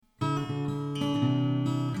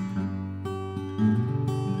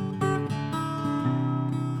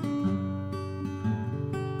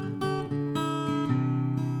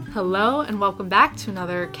Hello and welcome back to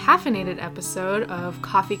another caffeinated episode of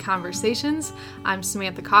Coffee Conversations. I'm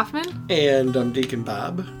Samantha Kaufman. And I'm Deacon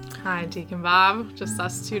Bob. Hi, Deacon Bob. Just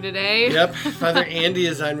us two today. Yep. Father Andy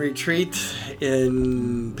is on retreat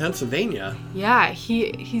in Pennsylvania. Yeah,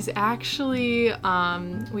 he's actually,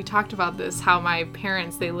 we talked about this, how my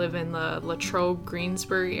parents, they live in the Latrobe,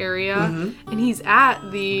 Greensburg area. Mm-hmm. And he's at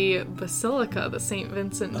the Basilica, the St.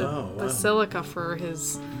 Vincent Basilica for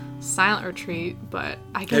his silent retreat, but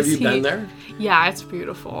I guess Have you been there? Yeah, it's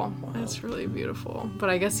beautiful. Wow. It's really beautiful.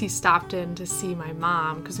 But I guess he stopped in to see my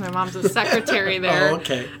mom because my mom's a secretary there. Oh,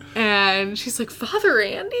 okay. And she's like, Father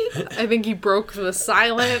Andy? I think he broke the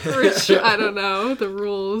silent, which I don't know, the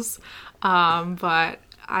rules. But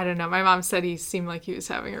I don't know. My mom said he seemed like he was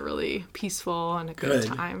having a really peaceful and a good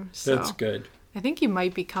time. So that's good. I think he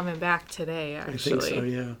might be coming back today, actually. I think so,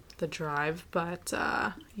 yeah. The drive. But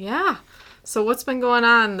yeah. So what's been going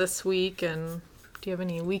on this week, and do you have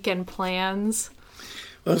any weekend plans?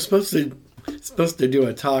 Well, I'm supposed to do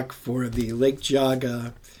a talk for the Lake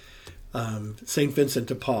Geauga St. Vincent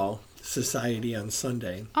de Paul Society on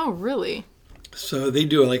Sunday. Oh, really? So they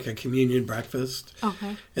do like a communion breakfast.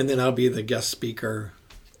 Okay. And then I'll be the guest speaker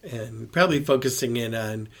and probably focusing in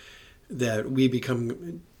on that we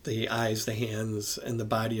become the eyes, the hands, and the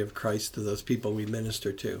body of Christ to those people we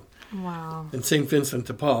minister to. Wow. And St. Vincent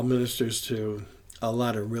de Paul ministers to a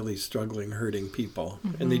lot of really struggling, hurting people.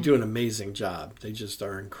 Mm-hmm. And they do an amazing job. They just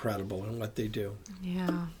are incredible in what they do.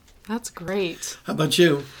 Yeah, that's great. How about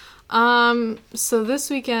you? So this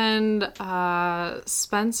weekend,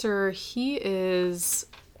 Spencer, he is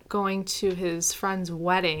going to his friend's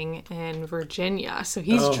wedding in Virginia. So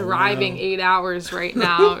he's driving 8 hours right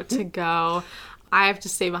now to go. I have to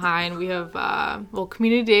stay behind. We have,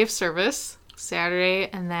 Community Day of Service Saturday,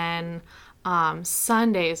 and then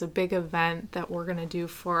Sunday is a big event that we're going to do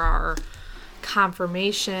for our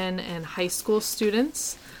confirmation and high school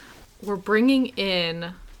students. We're bringing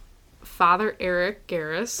in Father Eric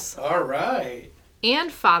Garris. All right.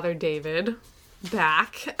 And Father David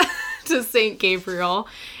back to St. Gabriel.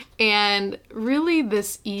 And really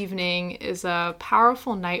this evening is a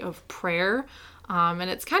powerful night of prayer. And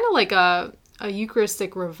it's kind of like a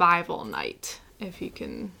Eucharistic revival night, if you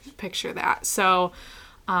can picture that. So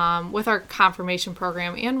with our confirmation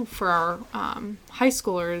program and for our high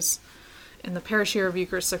schoolers in the parish year of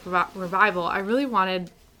Eucharistic revival, I really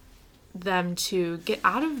wanted them to get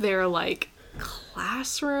out of their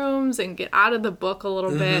classrooms and get out of the book a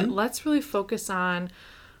little bit. Let's really focus on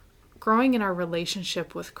growing in our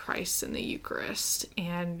relationship with Christ in the Eucharist.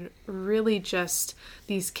 And really just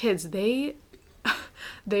these kids, they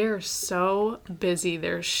are so busy.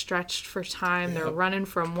 They're stretched for time. They're running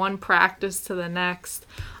from one practice to the next.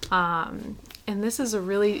 And this is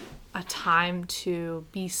a time to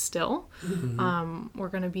be still. We're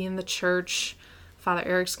going to be in the church. Father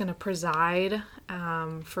Eric's going to preside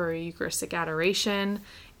for Eucharistic adoration.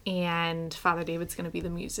 And Father David's going to be the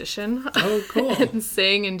musician. Oh, cool. And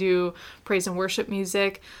sing and do praise and worship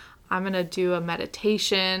music. I'm going to do a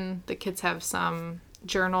meditation. The kids have some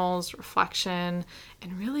journals, reflection,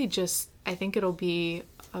 and really just, I think it'll be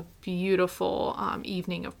a beautiful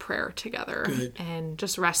evening of prayer together. Good. And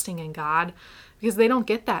just resting in God, because they don't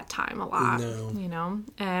get that time a lot, No.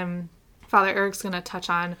 And Father Eric's going to touch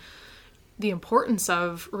on the importance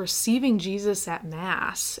of receiving Jesus at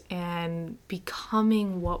Mass and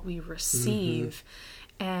becoming what we receive.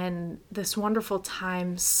 And this wonderful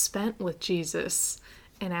time spent with Jesus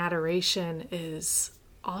in adoration is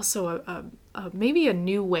also maybe a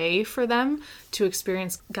new way for them to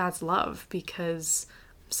experience God's love, because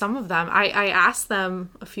some of them, I asked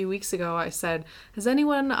them a few weeks ago, I said, has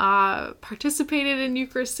anyone participated in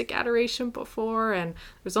Eucharistic adoration before? And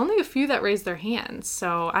there's only a few that raised their hands.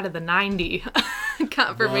 So out of the 90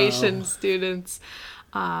 confirmation students.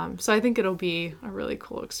 So I think it'll be a really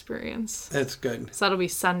cool experience. That's good. So that'll be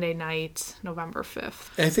Sunday night, November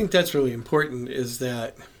 5th. I think that's really important, is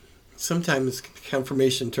that sometimes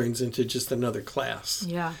confirmation turns into just another class.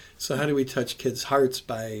 Yeah. So how do we touch kids' hearts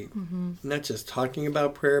by not just talking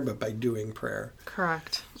about prayer, but by doing prayer?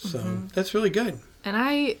 Correct. So that's really good.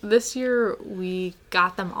 And this year we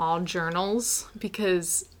got them all journals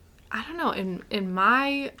because, I don't know, in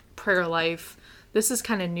my prayer life, this is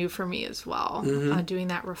kind of new for me as well, doing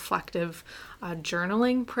that reflective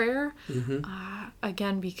journaling prayer.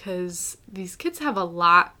 Again, because these kids have a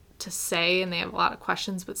lot to say and they have a lot of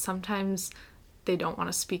questions, but sometimes they don't want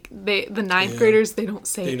to speak. The ninth graders, they don't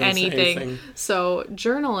say anything. So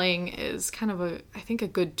journaling is kind of I think a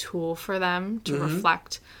good tool for them to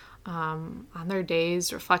reflect on their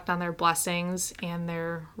days, reflect on their blessings and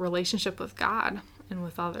their relationship with God and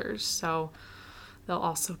with others. So they'll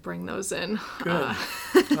also bring those in Good.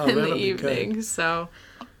 in the evening. So,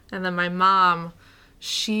 and then my mom,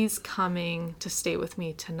 she's coming to stay with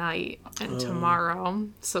me tonight and tomorrow.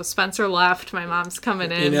 So Spencer left. My mom's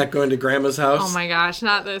coming in. You're not going to Grandma's house? Oh my gosh,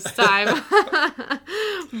 not this time.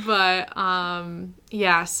 But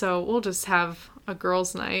yeah, so we'll just have a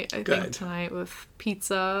girls' night, I think, tonight with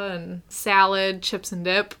pizza and salad, chips and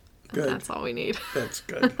dip. Good. And that's all we need. That's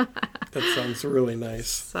good. That sounds really nice.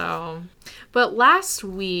 So, but last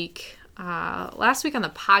week on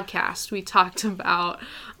the podcast, we talked about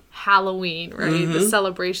Halloween, right? The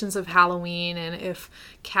celebrations of Halloween, and if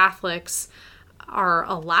Catholics are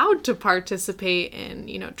allowed to participate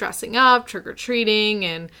in, dressing up, trick-or-treating,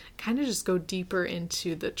 and kind of just go deeper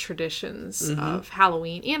into the traditions of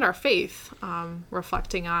Halloween and our faith.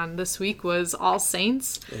 Reflecting on this week was All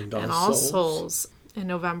Saints and All Souls. In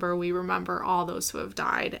November, we remember all those who have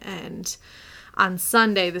died. And on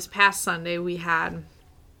Sunday, this past Sunday, we had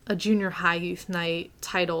a junior high youth night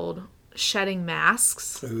titled Shedding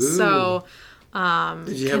Masks. Ooh. So,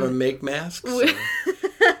 did you have a make masks?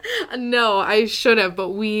 No, I should have,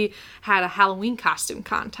 but we had a Halloween costume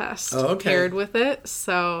contest paired with it.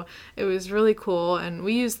 So it was really cool. And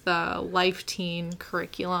we used the Life Teen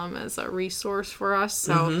curriculum as a resource for us.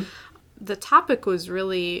 So the topic was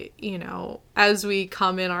really, as we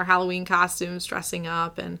come in our Halloween costumes, dressing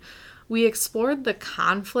up, and we explored the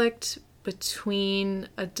conflict between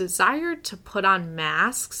a desire to put on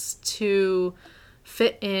masks to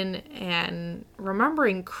fit in and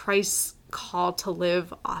remembering Christ's call to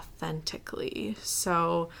live authentically.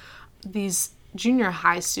 So these junior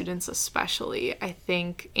high students especially, I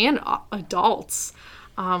think, and adults,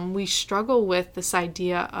 we struggle with this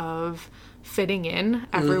idea of fitting in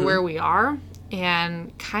everywhere we are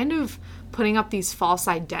and kind of putting up these false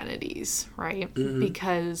identities, right?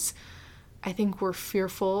 Because I think we're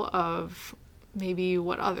fearful of maybe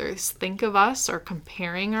what others think of us or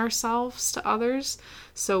comparing ourselves to others.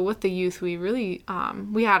 So with the youth, we really,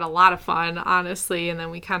 we had a lot of fun, honestly, and then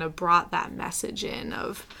we kind of brought that message in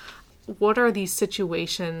of what are these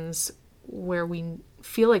situations where we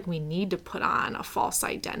feel like we need to put on a false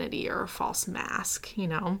identity or a false mask,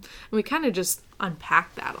 and we kind of just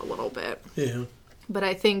unpack that a little bit. Yeah. But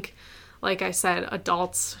I think, like I said,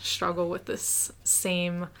 adults struggle with this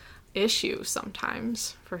same issue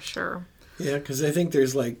sometimes, for sure. Yeah, because I think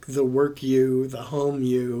there's like the work you, the home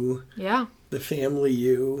you, the family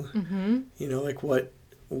you, like what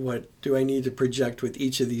do I need to project with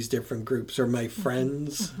each of these different groups, or my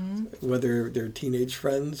friends, whether they're teenage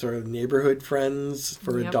friends or neighborhood friends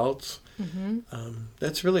for adults.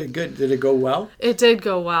 That's really good. Did it go well? It did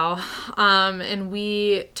go well. And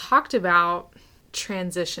we talked about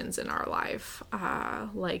transitions in our life.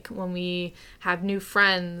 Like when we have new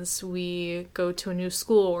friends, we go to a new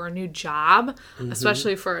school or a new job,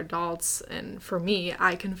 especially for adults. And for me,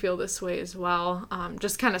 I can feel this way as well.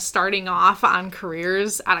 Just kind of starting off on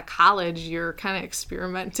careers out of college, you're kind of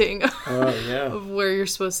experimenting of where you're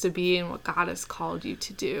supposed to be and what God has called you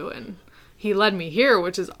to do. And He led me here,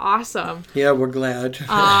 which is awesome. Yeah, we're glad.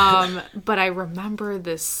 But I remember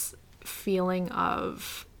this feeling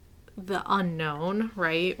of the unknown,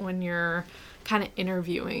 right? When you're kind of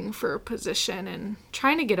interviewing for a position and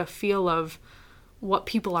trying to get a feel of what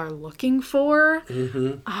people are looking for.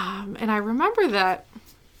 And I remember that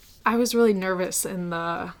I was really nervous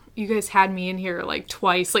you guys had me in here like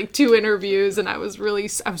twice, like 2 interviews, and I was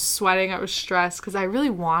sweating, I was stressed because I really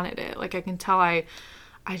wanted it. Like I can tell I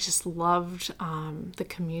just loved the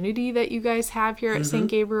community that you guys have here at St.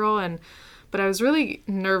 Gabriel, but I was really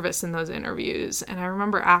nervous in those interviews. And I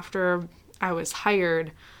remember after I was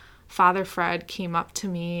hired, Father Fred came up to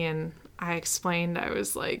me and I explained, I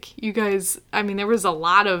was like, you guys, there was a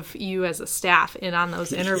lot of you as a staff in on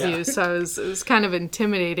those interviews. So it was kind of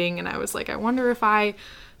intimidating. And I was like, I wonder if I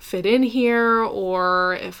fit in here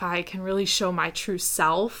or if I can really show my true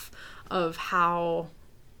self of how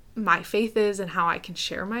my faith is and how I can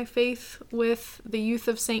share my faith with the youth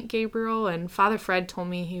of St. Gabriel. And Father Fred told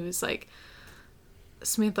me, he was like,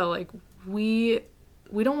 Samantha, like we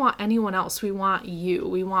don't want anyone else. We want you.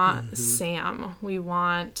 We want Sam. We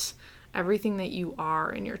want everything that you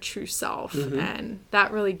are in your true self. And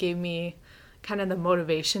that really gave me kind of the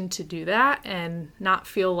motivation to do that and not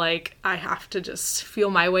feel like I have to just feel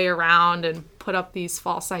my way around and put up these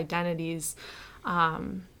false identities.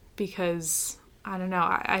 Because I don't know,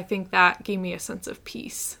 I think that gave me a sense of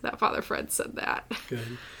peace that Father Fred said that.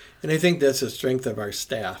 Good. And I think that's the strength of our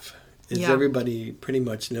staff is everybody pretty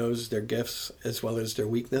much knows their gifts as well as their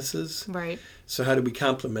weaknesses. Right. So how do we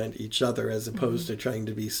complement each other as opposed to trying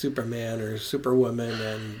to be Superman or Superwoman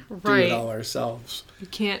and do it all ourselves? You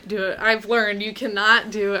can't do it. I've learned you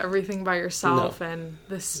cannot do everything by yourself. No. And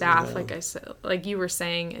the staff, like I said, like you were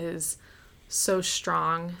saying, is so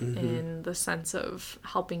strong in the sense of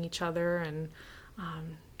helping each other and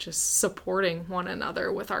just supporting one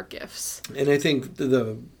another with our gifts. And I think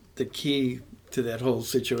the key to that whole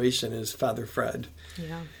situation is Father Fred.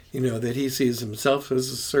 Yeah. You know, that he sees himself as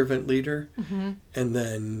a servant leader, and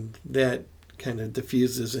then that kind of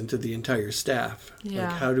diffuses into the entire staff. Yeah.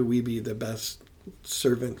 Like, how do we be the best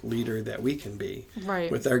servant leader that we can be?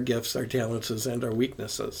 Right. With our gifts, our talents, and our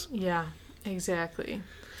weaknesses. Yeah, exactly.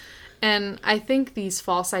 And I think these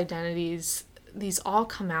false identities, these all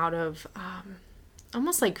come out of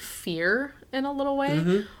almost like fear in a little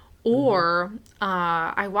way. Or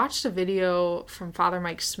I watched a video from Father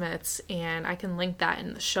Mike Schmitz, and I can link that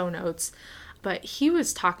in the show notes. But he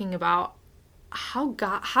was talking about how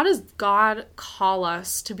does God call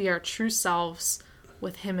us to be our true selves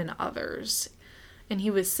with him and others. And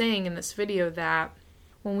he was saying in this video that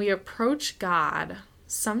when we approach God,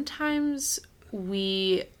 sometimes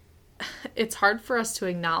it's hard for us to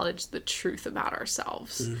acknowledge the truth about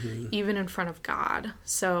ourselves, even in front of God.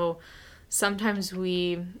 So sometimes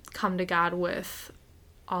we come to God with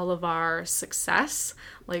all of our success,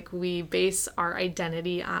 like we base our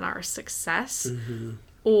identity on our success,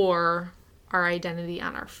 or our identity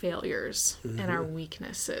on our failures and our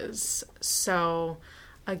weaknesses. So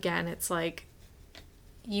again, it's like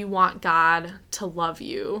you want God to love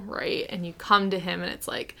you, right? And you come to him and it's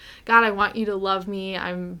like, God, I want you to love me.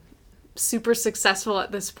 I'm super successful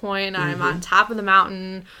at this point. I'm on top of the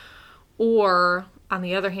mountain. Or on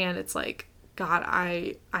the other hand, it's like, God,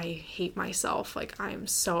 I hate myself. Like, I'm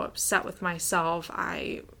so upset with myself.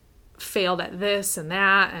 I failed at this and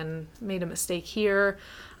that and made a mistake here.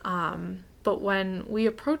 But when we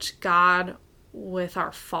approach God with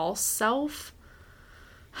our false self,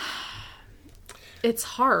 it's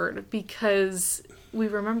hard because we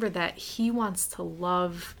remember that he wants to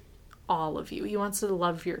love all of you. He wants to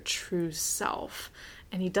love your true self.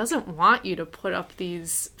 And he doesn't want you to put up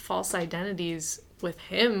these false identities with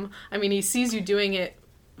him. I mean, he sees you doing it,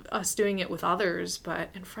 us doing it with others, but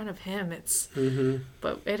in front of him, it's,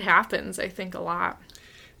 but it happens, I think, a lot.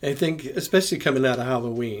 I think, especially coming out of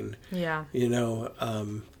Halloween. Yeah. You know,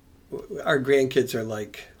 our grandkids are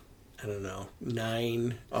like, I don't know,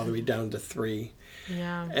 9 all the way down to 3.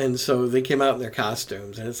 Yeah. And so they came out in their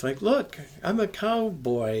costumes, and it's like, look, I'm a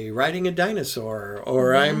cowboy riding a dinosaur,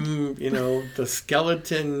 or I'm, you know, the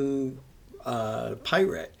skeleton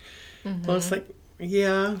pirate. Well, it's like,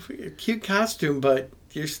 yeah, cute costume, but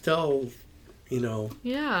you're still, you know,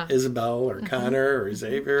 Isabel or Connor or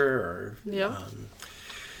Xavier or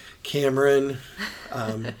Cameron,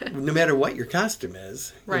 no matter what your costume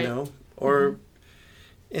is, you know, or...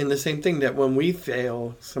 And the same thing that when we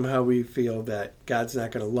fail, somehow we feel that God's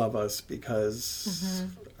not going to love us because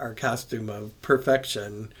our costume of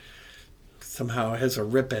perfection somehow has a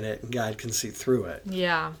rip in it and God can see through it.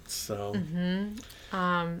 Yeah. So.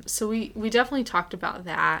 So we definitely talked about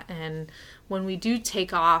that. And when we do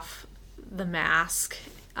take off the mask,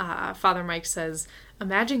 Father Mike says,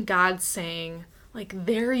 imagine God saying, like,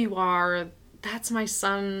 there you are. That's my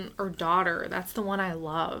son or daughter. That's the one I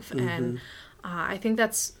love. And I think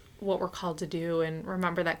that's what we're called to do, and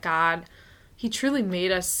remember that God, he truly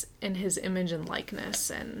made us in his image and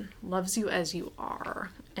likeness and loves you as you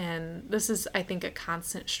are. And this is, I think, a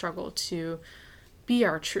constant struggle to be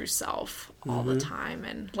our true self all the time.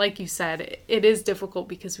 And like you said, it is difficult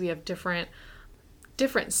because we have different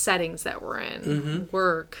settings that we're in,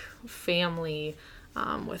 work, family,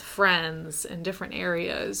 with friends in different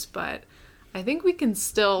areas. But I think we can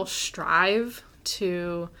still strive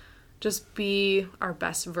to just be our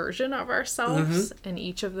best version of ourselves in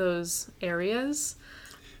each of those areas.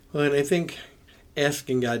 Well, and I think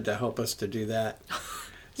asking God to help us to do that.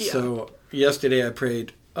 So yesterday I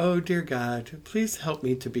prayed, oh, dear God, please help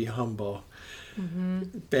me to be humble.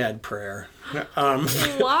 Bad prayer.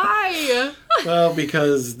 Why? Well,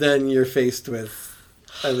 because then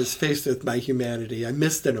I was faced with my humanity. I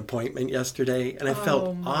missed an appointment yesterday, and I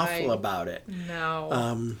felt awful about it.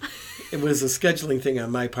 No. It was a scheduling thing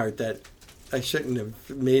on my part that I shouldn't have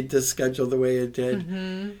made this schedule the way it did.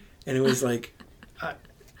 And it was like,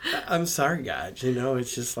 I'm sorry, God. You know,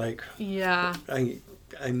 it's just like,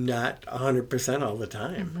 I'm not 100% all the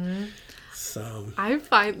time. So I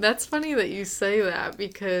find that's funny that you say that,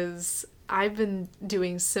 because I've been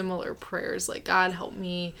doing similar prayers, like, God, help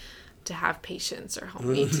me to have patience, or help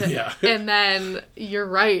me to, and then you're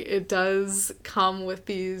right, it does come with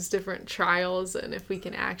these different trials, and if we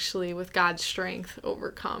can actually, with God's strength,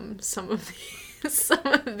 overcome some of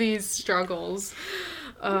these struggles.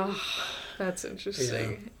 Oh, that's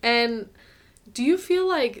interesting. Yeah. And do you feel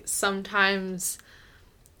like sometimes,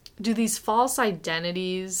 do these false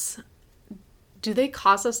identities, do they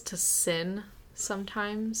cause us to sin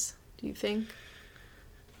sometimes, do you think?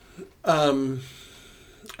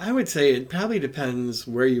 I would say it probably depends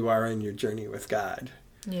where you are in your journey with God.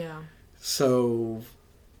 Yeah. So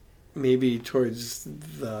maybe towards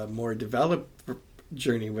the more developed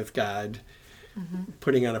journey with God,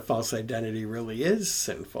 putting on a false identity really is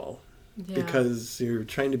sinful. Yeah. Because you're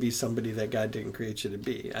trying to be somebody that God didn't create you to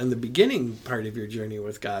be. On the beginning part of your journey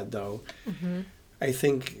with God, though, I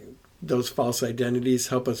think those false identities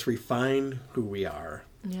help us refine who we are.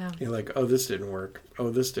 Yeah. You're like, oh, this didn't work.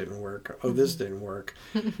 Oh, this didn't work. Oh, this didn't work.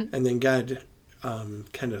 And then God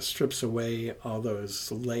kind of strips away all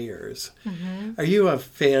those layers. Are you a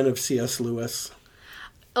fan of C.S. Lewis?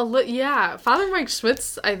 Yeah. Father Mike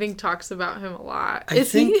Schmitz, I think, talks about him a lot.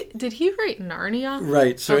 Did he write Narnia?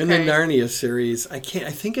 Right. So in the Narnia series, I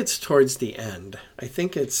think it's towards the end. I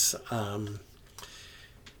think it's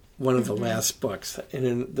one of the last books, and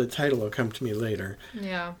in the title will come to me later.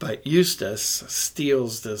 Yeah. But Eustace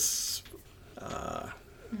steals this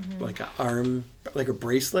like an arm, like a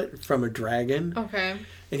bracelet from a dragon. Okay.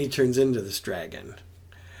 And he turns into this dragon.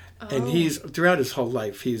 Oh. And he's, throughout his whole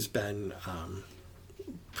life, he's been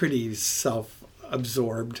pretty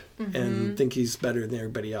self-absorbed and think he's better than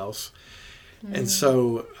everybody else. And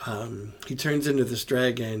so he turns into this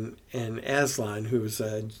dragon, and Aslan, who's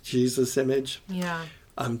a Jesus image,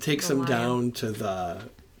 takes him down to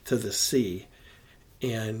the sea,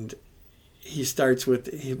 and he starts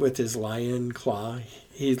with his lion claw.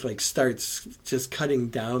 He starts just cutting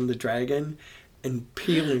down the dragon and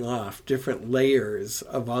peeling off different layers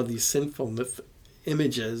of all these sinful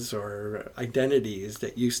images or identities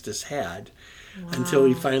that Eustace had, until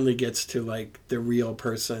he finally gets to the real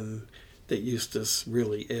person that Eustace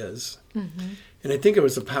really is. And I think it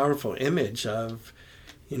was a powerful image of,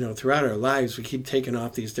 throughout our lives, we keep taking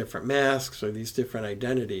off these different masks or these different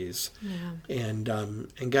identities. Yeah.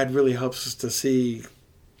 And God really helps us to see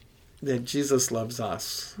that Jesus loves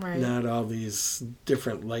us, not all these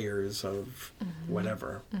different layers of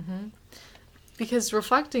whatever. Because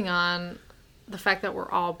reflecting on the fact that we're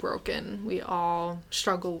all broken, we all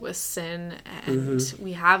struggle with sin, and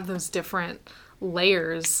we have those different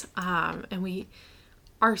layers, and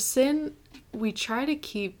our sin, we try to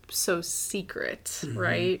keep so secret,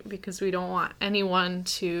 right? Because we don't want anyone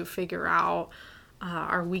to figure out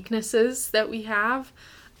our weaknesses that we have.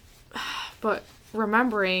 But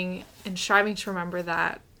remembering and striving to remember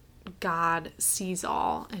that God sees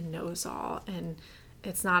all and knows all, and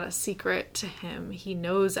it's not a secret to him. He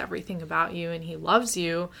knows everything about you, and he loves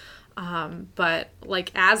you. But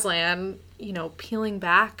like Aslan, peeling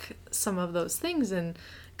back some of those things, and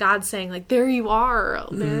God saying, there you are,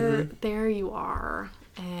 there you are.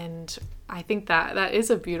 And I think that is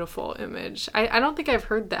a beautiful image. I don't think I've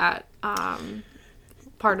heard that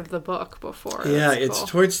part of the book before. Yeah, it's cool.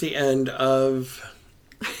 Towards the end of,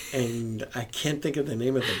 and I can't think of the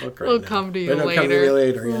name of the book right now. It'll come to you later. It'll come to me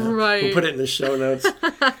later, yeah. Right. We'll put it in the show notes.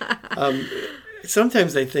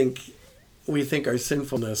 Sometimes we think our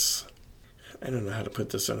sinfulness, I don't know how to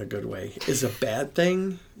put this in a good way, is a bad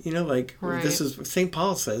thing. This is, St.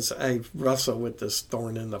 Paul says, I wrestle with this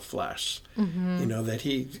thorn in the flesh. That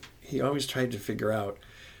he always tried to figure out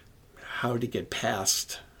how to get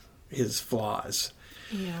past his flaws.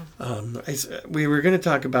 Yeah. We were going to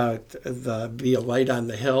talk about be a light on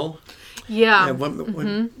the hill. Yeah. And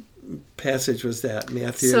what passage was that,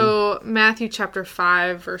 Matthew? So Matthew chapter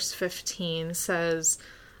 5, verse 15 says,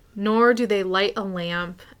 "Nor do they light a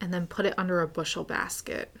lamp and then put it under a bushel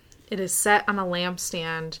basket. It is set on a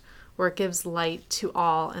lampstand where it gives light to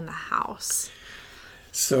all in the house."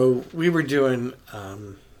 So we were doing,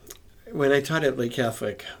 when I taught at Lake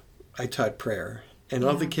Catholic, I taught prayer. And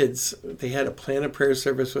all the kids, they had to plan a prayer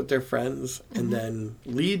service with their friends and then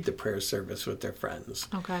lead the prayer service with their friends.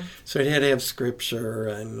 Okay. So it had to have scripture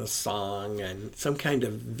and a song and some kind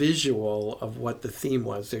of visual of what the theme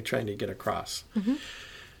was they're trying to get across.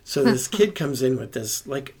 So this kid comes in with this,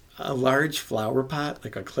 a large flower pot,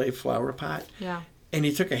 like a clay flower pot. Yeah. And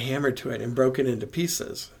he took a hammer to it and broke it into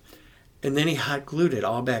pieces. And then he hot glued it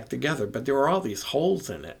all back together. But there were all these holes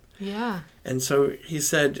in it. Yeah. And so he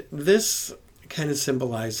said, this kind of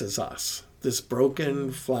symbolizes us, this broken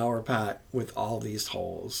flower pot with all these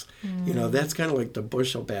holes. That's kind of like the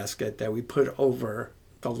bushel basket that we put over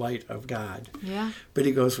the light of God. Yeah. But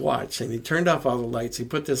he goes, watch. And he turned off all the lights. He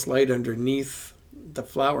put this light underneath the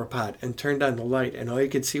flower pot and turned on the light. And all you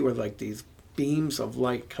could see were like these beams of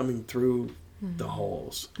light coming through the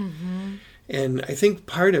holes. Mm-hmm. And I think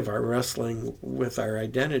part of our wrestling with our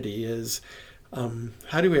identity is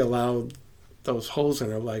how do we allow those holes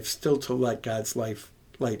in our life still to let God's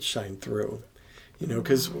light shine through? You know,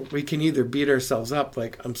 because we can either beat ourselves up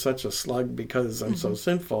like I'm such a slug because I'm so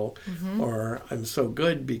sinful, or I'm so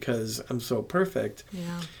good because I'm so perfect.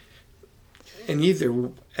 Yeah. In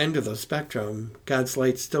either end of the spectrum, God's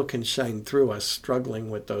light still can shine through us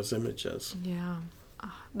struggling with those images. Yeah.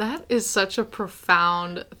 That is such a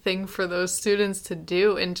profound thing for those students to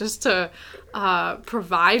do and just to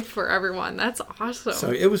provide for everyone. That's awesome.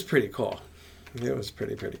 So it was pretty cool. It was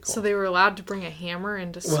pretty cool. So they were allowed to bring a hammer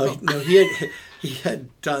into school? Well, no, he had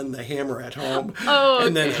done the hammer at home. Oh, okay.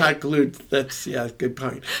 And then hot glued, that's, good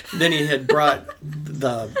point. Then he had brought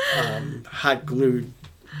the hot glued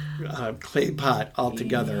clay pot all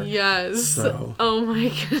together. Yes. So, oh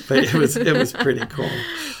my goodness. But it was pretty cool.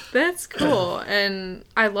 That's cool. And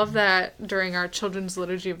I love that during our children's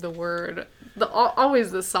liturgy of the word,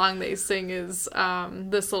 always the song they sing is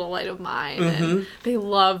This Little Light of Mine. And they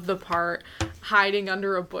love the part, hiding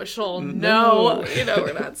under a bushel. No,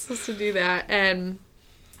 we're not supposed to do that. And,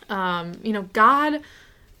 God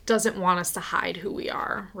doesn't want us to hide who we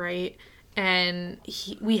are, right? And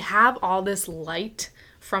we have all this light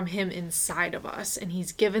from him inside of us. And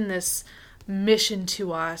he's given this mission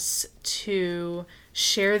to us to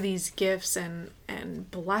share these gifts and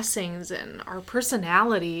blessings and our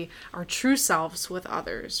personality, our true selves with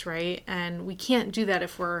others, right? And we can't do that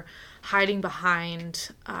if we're hiding behind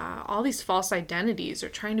all these false identities or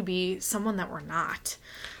trying to be someone that we're not.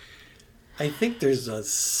 I think there's a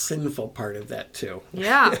sinful part of that too.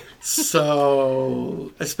 Yeah.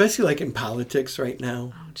 So, especially like in politics right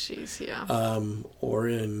now. Oh, jeez, yeah. Or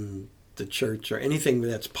in the church or anything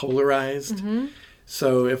that's polarized. Mm-hmm.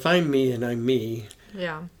 So if I'm me and I'm me,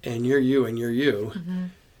 yeah, and you're you and you're you,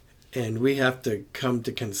 and we have to come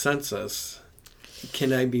to consensus,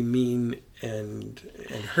 can I be mean and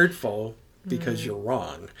hurtful because you're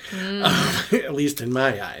wrong? At least in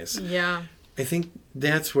my eyes. Yeah. I think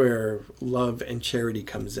that's where love and charity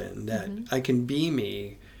comes in, that I can be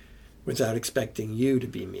me without expecting you to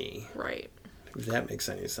be me. Right. If that makes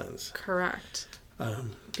any sense. Correct.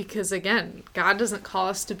 Because again, God doesn't call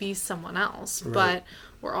us to be someone else, right. But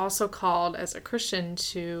we're also called as a Christian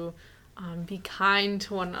to be kind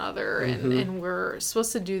to one another, and we're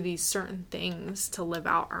supposed to do these certain things to live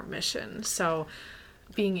out our mission. So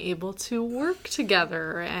being able to work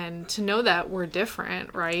together and to know that we're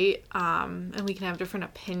different, right? And we can have different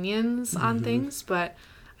opinions on things, but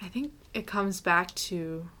I think it comes back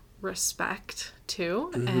to respect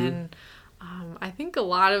too. And I think a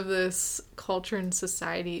lot of this culture and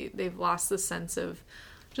society, they've lost the sense of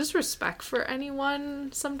just respect for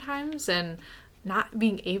anyone sometimes, and not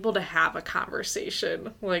being able to have a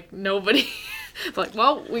conversation. Like nobody, like,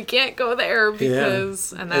 well, we can't go there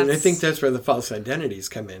because, and I think that's where the false identities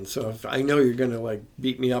come in. So if I know you're going to like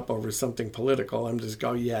beat me up over something political, I'm just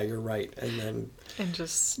go, yeah, you're right.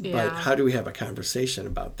 But how do we have a conversation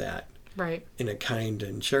about that? Right. In a kind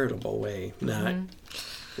and charitable way, not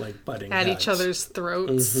like butting at heads. Each other's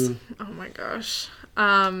throats. Oh my gosh.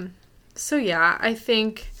 So yeah, I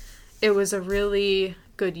think it was a really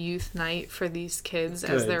good youth night for these kids.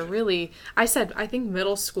 As they're really, I think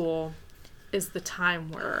middle school is the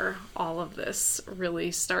time where all of this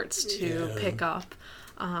really starts to pick up,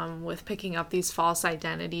 with picking up these false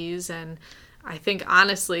identities. And I think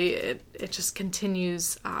honestly it just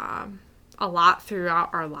continues a lot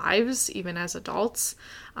throughout our lives, even as adults.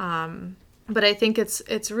 But I think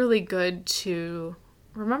it's really good to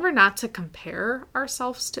remember not to compare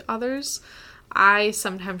ourselves to others. I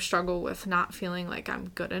sometimes struggle with not feeling like I'm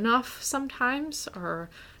good enough sometimes, or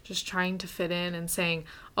just trying to fit in and saying,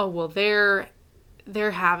 oh, well, they're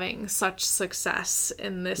having such success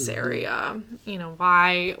in this area. You know,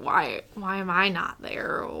 why am I not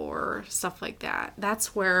there, or stuff like that.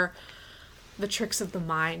 That's where the tricks of the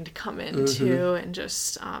mind come into, and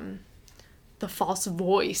just the false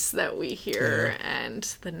voice that we hear and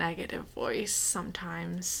the negative voice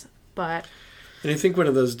sometimes. But and I think one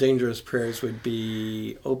of those dangerous prayers would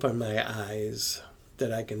be, open my eyes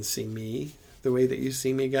that I can see me the way that you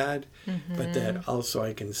see me, God, but that also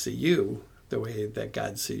I can see you the way that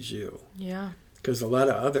God sees you. Yeah. Because a lot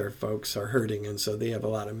of other folks are hurting, and so they have a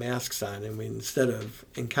lot of masks on, and we, instead of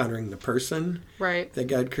encountering the person that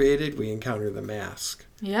God created, we encounter the mask.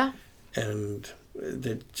 Yeah. And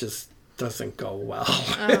that just doesn't go well.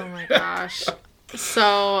 Oh my gosh.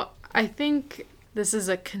 So I think this is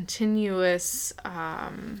a continuous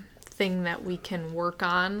thing that we can work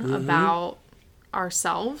on about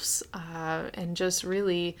ourselves, and just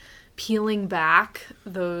really peeling back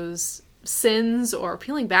those sins or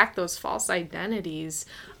peeling back those false identities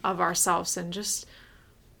of ourselves and just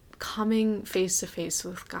coming face to face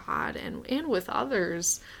with God and with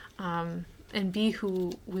others, and be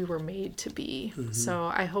who we were made to be.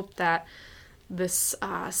 So I hope that this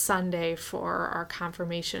Sunday for our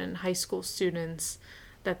confirmation high school students,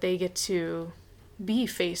 that they get to be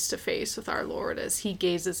face to face with our Lord as he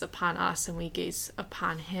gazes upon us and we gaze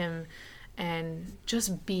upon him, and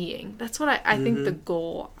just being. That's what I think the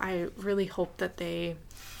goal. I really hope that they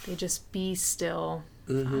just be still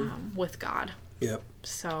with God. Yep.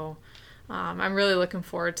 So I'm really looking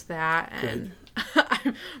forward to that, and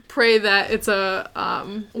I pray that it's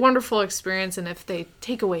a wonderful experience, and if they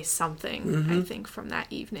take away something, I think, from that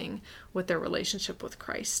evening with their relationship with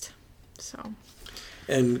Christ. So.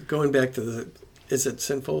 And going back to is it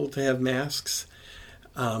sinful to have masks?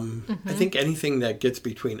 I think anything that gets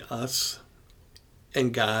between us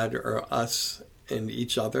and God, or us and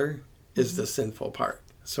each other, is the sinful part.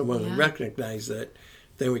 So when we recognize it,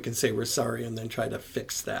 then we can say we're sorry and then try to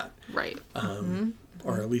fix that. Right.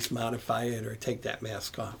 Or at least modify it or take that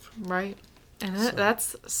mask off. Right. And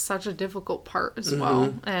that's such a difficult part as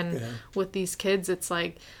well. And with these kids, it's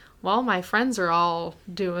like, well, my friends are all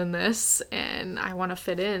doing this and I want to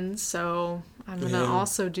fit in, so I'm going to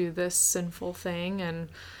also do this sinful thing, and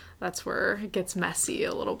that's where it gets messy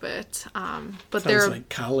a little bit. But sounds like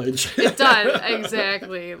college. It does,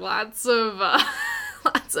 exactly. Lots of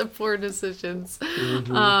poor decisions.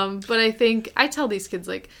 But I think I tell these kids,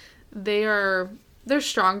 like, they're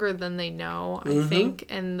stronger than they know, I think,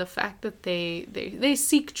 and the fact that they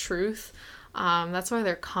seek truth. That's why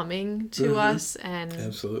they're coming to us, and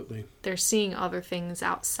absolutely, they're seeing other things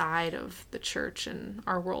outside of the church and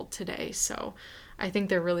our world today. So I think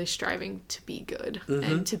they're really striving to be good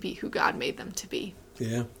and to be who God made them to be.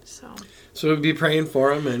 Yeah. So we'll be praying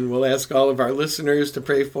for them, and we'll ask all of our listeners to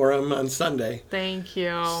pray for them on Sunday. Thank you.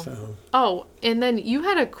 So. Oh, and then you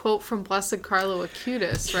had a quote from Blessed Carlo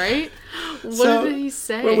Acutis, right? What did he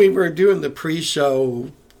say? When we were doing the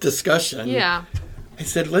pre-show discussion, I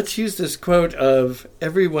said, let's use this quote of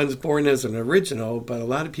everyone's born as an original, but a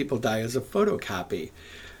lot of people die as a photocopy.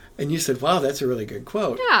 And you said, wow, that's a really good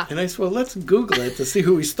quote. Yeah. And I said, well, let's Google it to see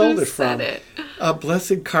who we stole it from. Said it?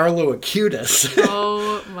 Blessed Carlo Acutis.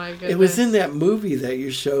 Oh, my goodness. It was in that movie that you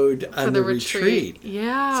showed on the retreat.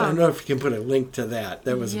 Yeah. So I don't know if you can put a link to that.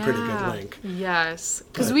 That was a pretty good link. Yes.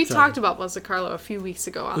 Because we talked about Blessed Carlo a few weeks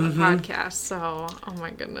ago on the podcast. So, oh my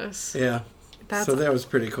goodness. Yeah. So that was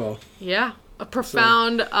pretty cool. Yeah. A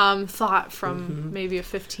profound thought from maybe a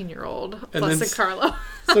 15-year-old. Blessed Carlo.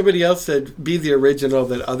 Somebody else said, be the original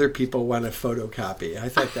that other people want to photocopy. I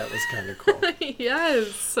thought that was kind of cool.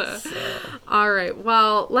 Yes. So. All right.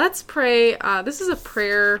 Well, let's pray. This is a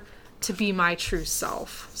prayer to be my true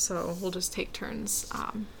self. So we'll just take turns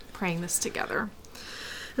praying this together.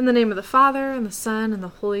 In the name of the Father, and the Son, and the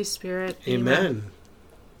Holy Spirit. Amen.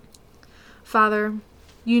 Father,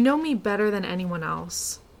 you know me better than anyone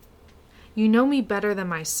else. You know me better than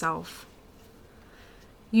myself.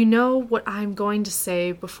 You know what I'm going to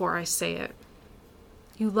say before I say it.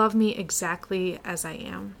 You love me exactly as I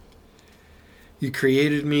am. You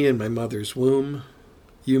created me in my mother's womb.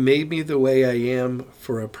 You made me the way I am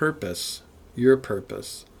for a purpose, your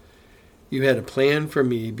purpose. You had a plan for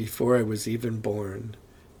me before I was even born,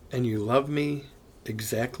 and you love me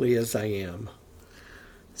exactly as I am.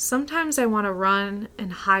 Sometimes I want to run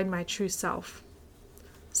and hide my true self.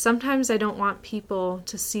 Sometimes I don't want people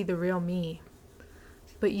to see the real me,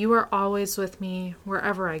 but you are always with me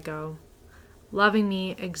wherever I go, loving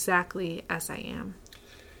me exactly as I am.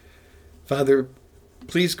 Father,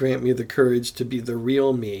 please grant me the courage to be the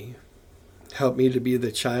real me. Help me to be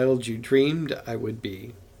the child you dreamed I would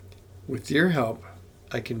be. With your help,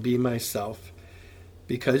 I can be myself,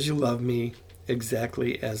 because you love me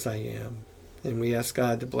exactly as I am. And we ask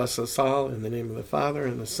God to bless us all in the name of the Father,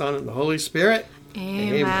 and the Son, and the Holy Spirit.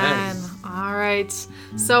 Amen. All right.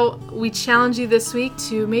 So we challenge you this week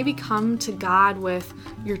to maybe come to God with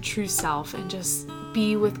your true self and just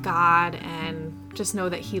be with God and just know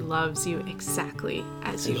that He loves you exactly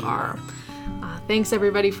as you are. Thanks,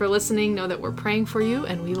 everybody, for listening. Know that we're praying for you,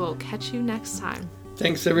 and we will catch you next time.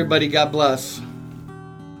 Thanks, everybody. God bless.